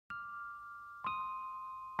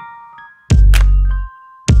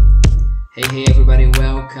Hey everybody,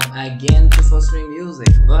 welcome again to Fostering Music.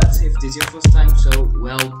 But if this is your first time, so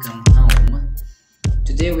welcome home.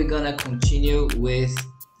 Today we're gonna continue with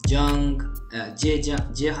Zhehan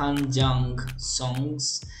Zhang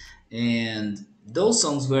songs, and those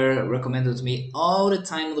songs were recommended to me all the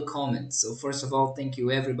time in the comments. So first of all, thank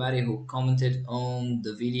you everybody who commented on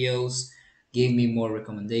the videos, gave me more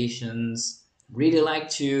recommendations. Really like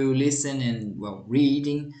to listen and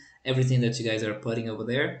reading everything that you guys are putting over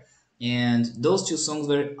there. And those two songs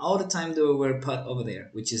were all the time they were put over there,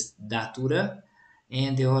 which is Datura,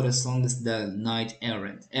 and the other song is the Night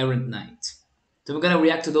Errant Night. So we're gonna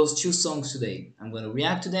react to those two songs today. I'm gonna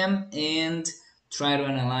react to them and try to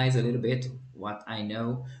analyze a little bit what I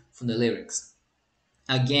know from the lyrics.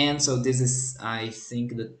 Again, so this is I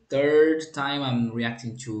think the third time I'm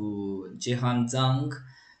reacting to Zhang.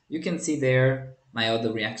 You can see there my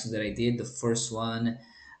other reactions that I did. The first one,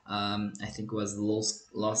 I think was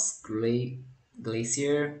Lost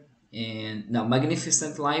Glacier, and no,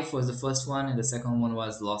 Magnificent Life was the first one, and the second one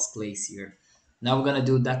was Lost Glacier. Now we're gonna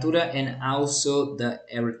do Datura and also the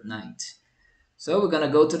Errant Night. So we're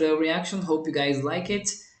gonna go to the reaction. Hope you guys like it,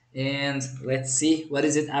 and let's see what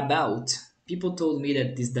is it about. People told me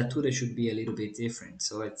that this Datura should be a little bit different,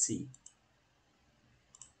 so let's see.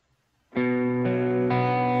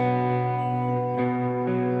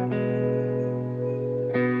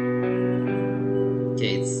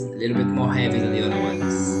 Okay, it's a little bit more heavy than the other ones.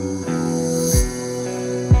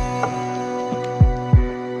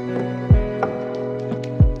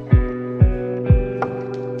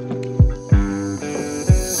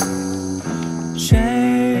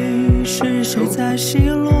 是谁在奚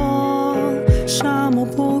落？沙漠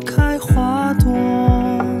不开花朵，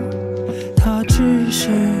它只是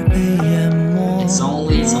被淹没。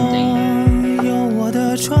有我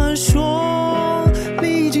的传说，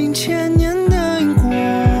历经千年的因果，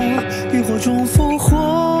浴火中复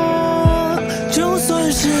活。就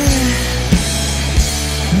算是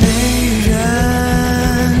没人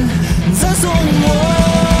再送我。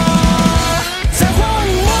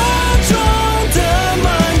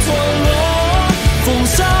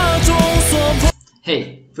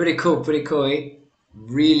 Hey, pretty cool, eh?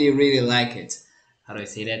 Really like it. How do I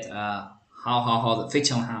say that? 好，非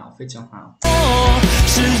常好。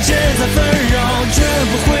世界在纷扰，绝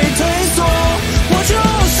不会退缩。我就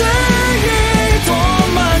是一朵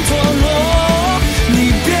曼陀罗，你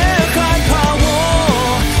别害怕我，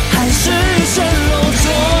还是蜃楼中。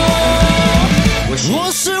我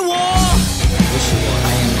是我 I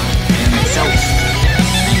am myself.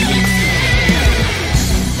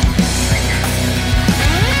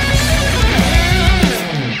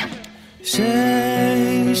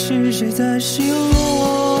 谁在奚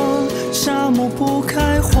落？沙漠不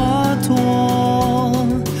开花朵，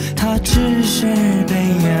它只是被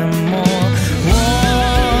淹没。我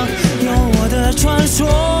有我的传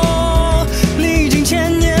说，历经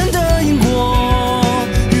千年的因果，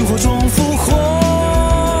浴火中复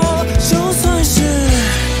活。就算是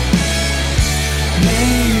没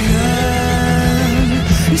人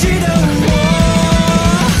记得我。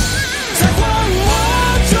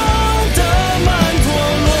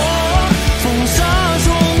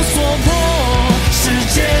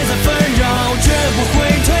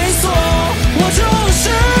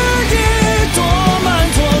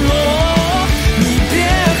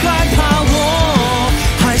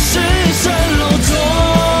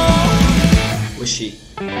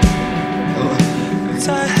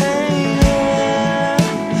 在黑夜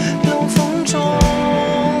冷风中，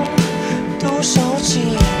多少寂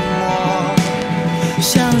寞。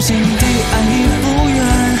相信彼岸已不远，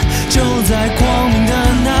就在光明的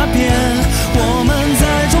那边。我们在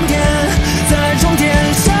终点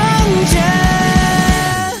相见。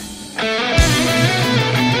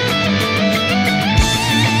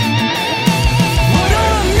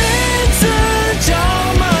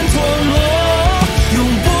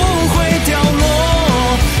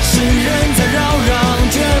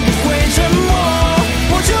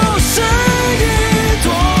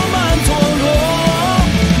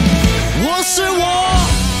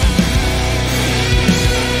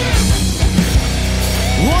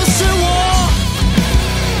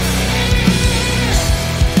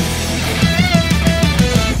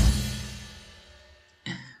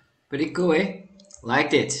 Pretty cool, eh?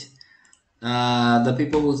 Liked it. The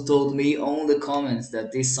people who told me on the comments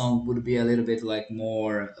that this song would be a little bit like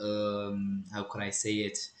more, how could I say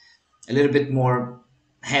it? A little bit more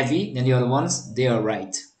heavy than the other ones. They are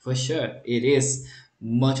right. For sure. It is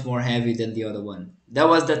much more heavy than the other one. That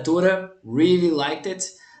was Datura. Really liked it.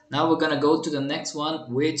 Now we're gonna go to the next one,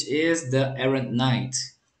 which is the Errant Night.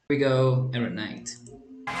 Here we go, Errant Night.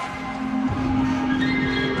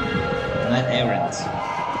 Night Errant.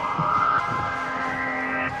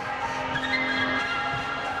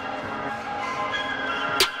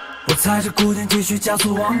 我踩着鼓点继续加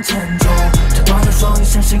速往前冲，这断了双翼，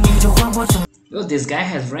身形依旧幻化成。Well, this guy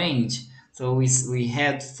has range. So we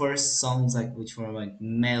had first songs like which were like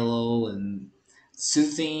mellow and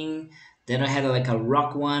soothing. Then I had like a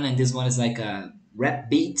rock one, and this one is like a rap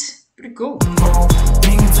beat. Pretty cool.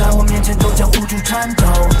 命运在我面前都将无助颤抖，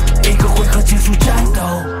一个回合结束战斗。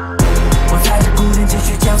我踩着鼓点继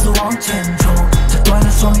续加速往前冲，这断了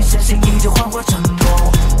双翼，身形依旧幻化成梦。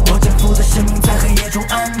我征服的生命在黑夜中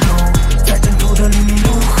安永，在征途的黎明怒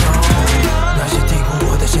吼。那些低估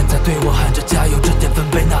我的，现在对我喊着加油，这点分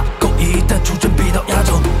贝那够一旦出征必到压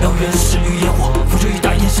轴。燎原誓与野火，付出一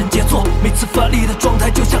大眼神杰作，每次发力的状态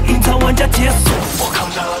就像隐藏玩家解锁。我扛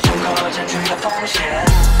着整个战局的风险，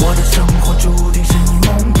我的生活注定是你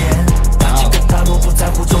梦魇。大气跟大落不在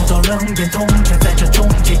乎周遭冷眼，痛却在这终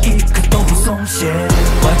结一刻都不松懈。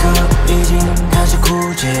外壳已经开始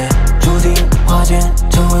枯竭，注定化茧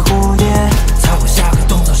成为蝴蝶。猜我下个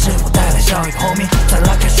动作是否带来效益后面，再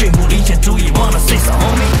拉开序幕，领先注意忘了 say some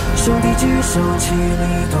homie。手臂举手气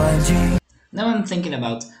力断尽。Now I'm thinking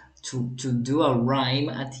about to do a rhyme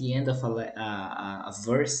at the end of a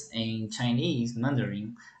verse in Chinese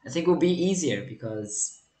Mandarin. I think it will be easier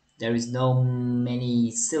because there is no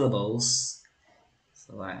many syllables.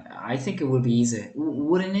 So I think it would be easier,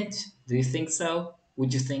 wouldn't it? Do you think so?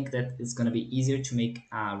 Would you think that it's gonna be easier to make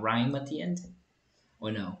a rhyme at the end,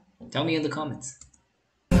 or no? Tell me in the comments.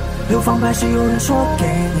 流放百世有人说给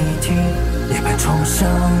你听，一派重生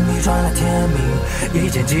逆转了天命，一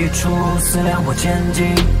剑击出思量我前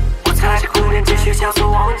进。我踩着鼓点继续加速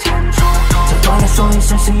往前冲，这断了双翼，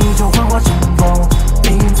身形依旧幻化成风。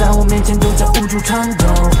命运在我面前都将无助颤抖，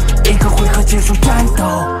一个回合结束战斗。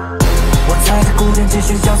我踩着鼓点继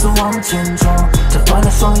续加速往前冲，这断了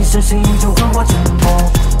双翼，身形依旧幻化成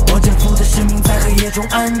梦。我征服的使命在黑夜中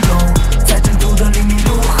安永，在征途的黎明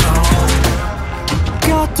怒吼。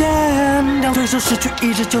God damn， 让对手失去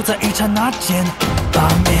意志就在一刹那间罢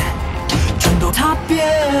免，全都踏遍，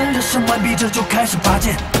人生完毕，这就开始拔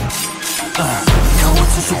剑。看我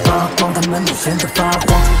持续发光，他们都显得发慌，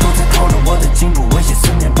都在讨论我的进步，威胁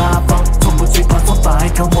四面八方，从不惧怕挫败，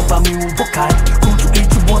看我把迷雾拨开，孤注一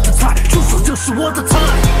掷我的菜，出手就是我的菜。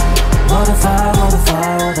我的 fire， 我的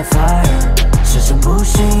fire， 我的 fire， 是身不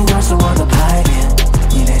息，那是我的排练，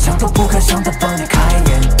你连想都不敢想的帮你开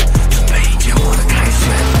眼，准备迎接我的凯旋。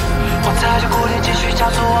我踩着鼓点继续加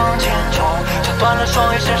速往前冲，这断了双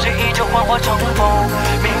翼，身形依旧幻化成风。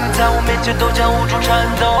命运在我面前都将无助颤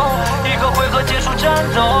抖，一个回合结束战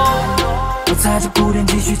斗。我踩着鼓点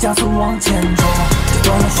继续加速往前冲，这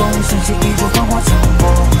断了双翼，身形依旧幻化成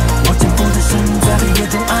风。我征服的生命在黑夜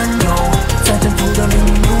中安永，在征途的黎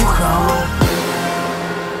明怒吼。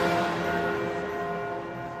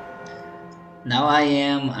Now I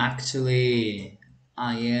am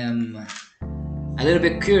a little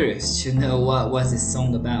bit curious to know what was this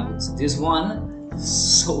song about. This one,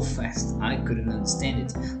 so fast, I couldn't understand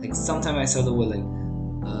it. Like sometimes I saw the word like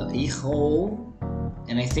 "iho,"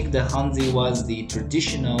 and I think the Hanzi was the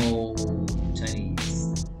traditional Chinese.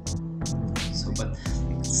 But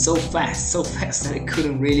so fast that I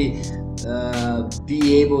couldn't really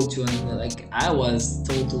be able to like I was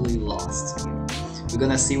totally lost here. We're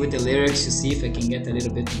gonna see with the lyrics to see if I can get a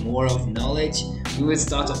little bit more of knowledge. We will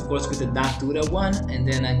start of course with the Datura one, and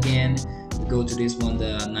then again we go to this one,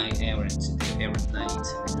 the Night Errant, the Errant Night.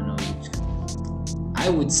 I don't know which. I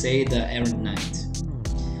would say the Errant Night.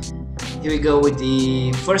 Here we go with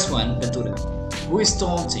the first one, Datura. Who is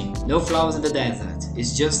taunting? No flowers in the desert.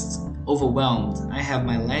 It's just overwhelmed. I have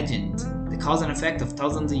my legend, the cause and effect of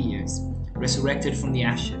thousands of years, resurrected from the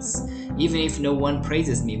ashes. Even if no one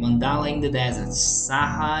praises me, Mandala in the desert,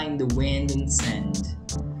 Saha in the wind and sand.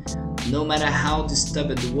 No matter how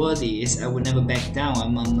disturbed the world is, I will never back down.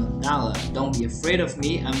 I'm a Mandala. Don't be afraid of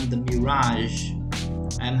me. I'm the mirage.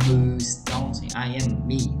 I'm who's daunting. I am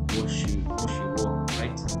me.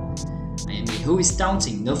 Right? I am me. Who is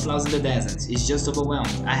daunting? No flowers in the desert. It's just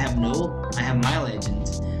overwhelmed. I have my legend.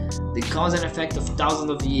 The cause and effect of thousands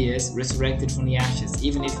of years, resurrected from the ashes.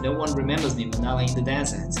 Even if no one remembers me, Mandala in the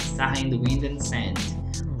desert, Saha in the wind and sand.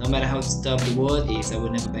 No matter how disturbed the world is, I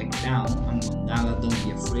will never back down. I'm Mandala, don't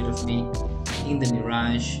be afraid of me. In the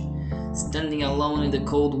mirage, standing alone in the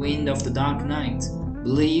cold wind of the dark night.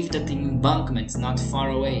 Believe that the embankment's not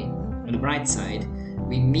far away. On the bright side,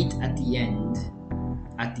 we meet at the end.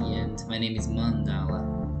 At the end, my name is Mandala.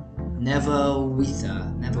 Never with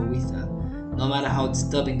her, never with her. No matter how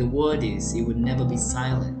disturbing the world is, it would never be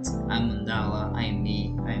silent. I'm Mandala, I am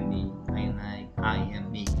me, I am me, I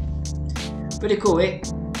am me. Pretty cool, eh?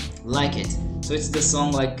 Like it. So it's the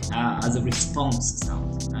song like as a response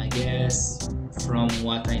sound. I guess from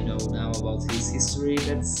what I know now about his history,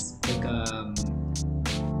 that's like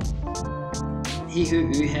he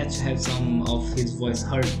had to have some of his voice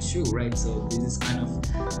heard too, right? So this is kind of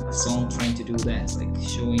a song trying to do that, like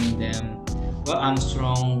showing them, well, I'm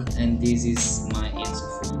strong and this is my answer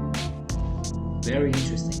for you. Very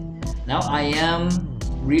interesting. Now I am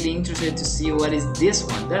really interested to see what is this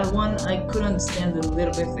one. That one I could understand a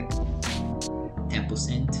little bit, like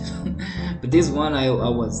 10%. But this one I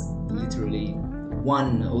was literally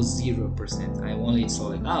 1 or 0%. I only saw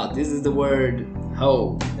like, oh, this is the word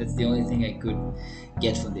ho. That's the only thing I could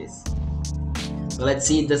get from this. So let's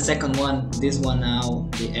see the second one. This one now,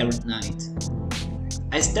 the Errant Knight.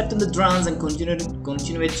 I stepped on the drums and continued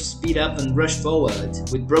to speed up and rush forward.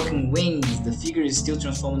 With broken wings, the figure is still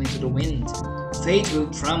transformed into the wind. Fate will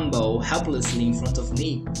tremble helplessly in front of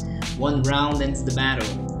me. One round ends the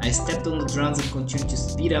battle. I stepped on the drums and continued to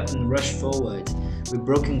speed up and rush forward. With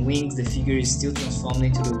broken wings, the figure is still transformed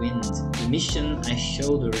into the wind. The mission I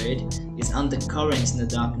shouldered is undercurrent in the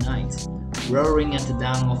dark night, roaring at the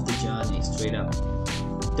dawn of the journey, straight up.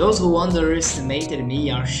 Those who underestimated me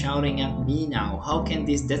are shouting at me now. How can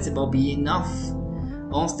this decibel be enough?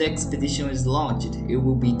 Once the expedition is launched, it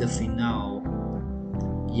will be the finale.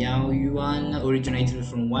 Yao Yuan originated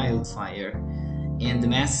from wildfire, and the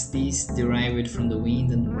masterpiece derived from the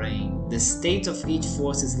wind and rain. The state of each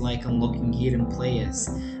force is like unlocking hidden players.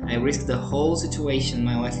 I risk the whole situation.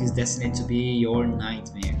 My life is destined to be your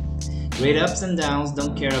nightmare. Great ups and downs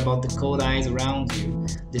don't care about the cold eyes around you.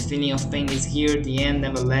 The feeling of pain is here, the end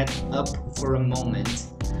never let up for a moment.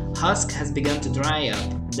 Husk has begun to dry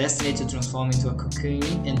up, destined to transform into a cocoon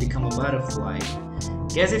and become a butterfly.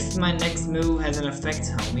 Guess if my next move has an effect,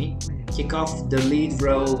 homie. Kick off the lead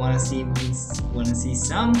role, wanna see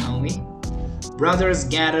some, homie? Brothers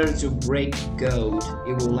gather to break gold,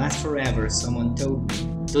 it will last forever, someone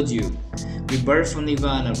told you. Rebirth from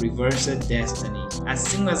Nirvana, reversed destiny. As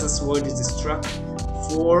soon as a sword is struck,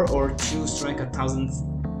 4 or 2 strike 1,000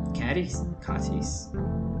 catties?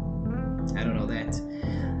 I don't know that.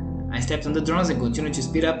 I stepped on the drums and continued to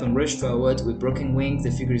speed up and rush forward. With broken wings,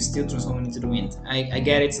 the figure is still transforming into the wind. I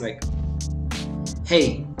get it, it's like,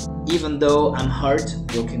 hey, even though I'm hurt,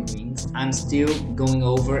 broken wings, I'm still going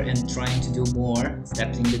over and trying to do more.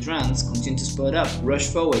 Stepping the drums, continue to speed up, rush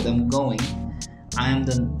forward, I'm going. I am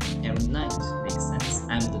the Errant Knight, makes sense.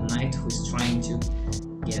 I'm the knight who's trying to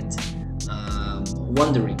get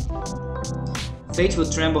wandering. Fate will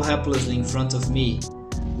tremble helplessly in front of me.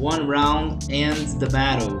 One round ends the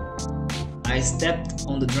battle. I stepped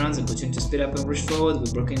on the drums and continued to speed up and rush forward.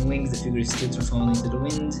 With broken wings, the figure is still transforming into the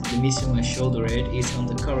wind. The mission I shouldered is on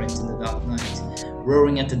the current in the dark night,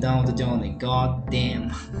 roaring at the dawn of the journey. God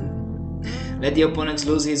damn. Let the opponent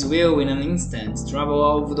lose his will in an instant. Travel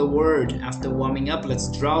all over the world. After warming up,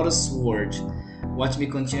 let's draw the sword. Watch me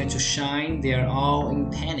continue to shine. They are all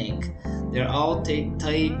in panic. They're all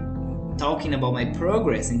talking about my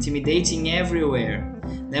progress, intimidating everywhere.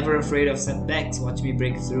 Never afraid of setbacks. Watch me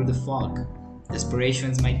break through the fog.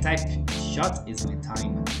 Desperation is my type. Shot is my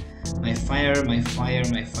time. My fire, my fire,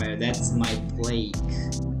 my fire. That's my plague.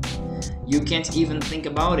 You can't even think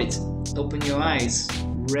about it. Open your eyes.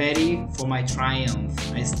 Ready for my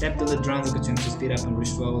triumph. I stepped on the drums and continued to speed up and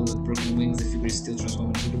rush forward. With broken wings, the figure is still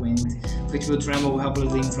transformed into the wind. Fate will tremble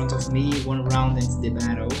helplessly in front of me. One round ends the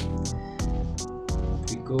battle.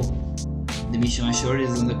 Pretty cool. The mission assured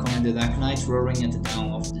is on the corner of the dark night, roaring at the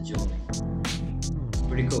dawn of the journey.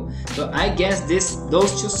 Pretty cool. So I guess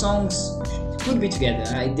those two songs could be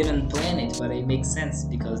together. I didn't plan it, but it makes sense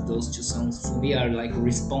because those two songs for me are like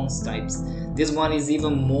response types. This one is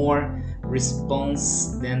even more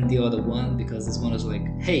response than the other one because this one is like,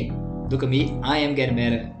 hey, look at me, I am getting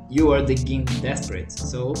better. You are getting desperate.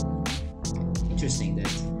 So interesting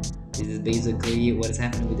that this is basically what is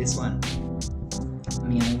happening with this one. I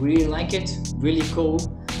mean, I really like it, really cool.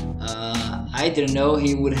 I didn't know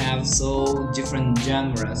he would have so different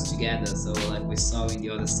genres together. So like we saw in the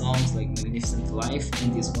other songs, like Magnificent Life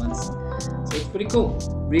and this one. So it's pretty cool.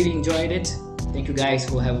 Really enjoyed it. Thank you guys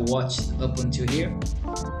who have watched up until here.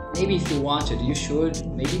 Maybe if you watch it, you should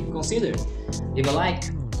maybe consider leave a like,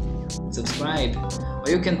 subscribe, or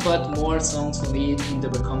you can put more songs for me in the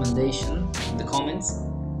recommendation in the comments,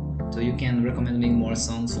 so you can recommend me more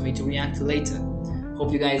songs for me to react to later.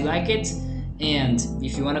 Hope you guys like it, and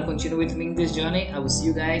if you want to continue with me in this journey, I will see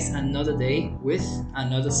you guys another day with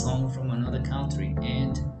another song from another country,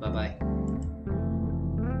 and bye bye.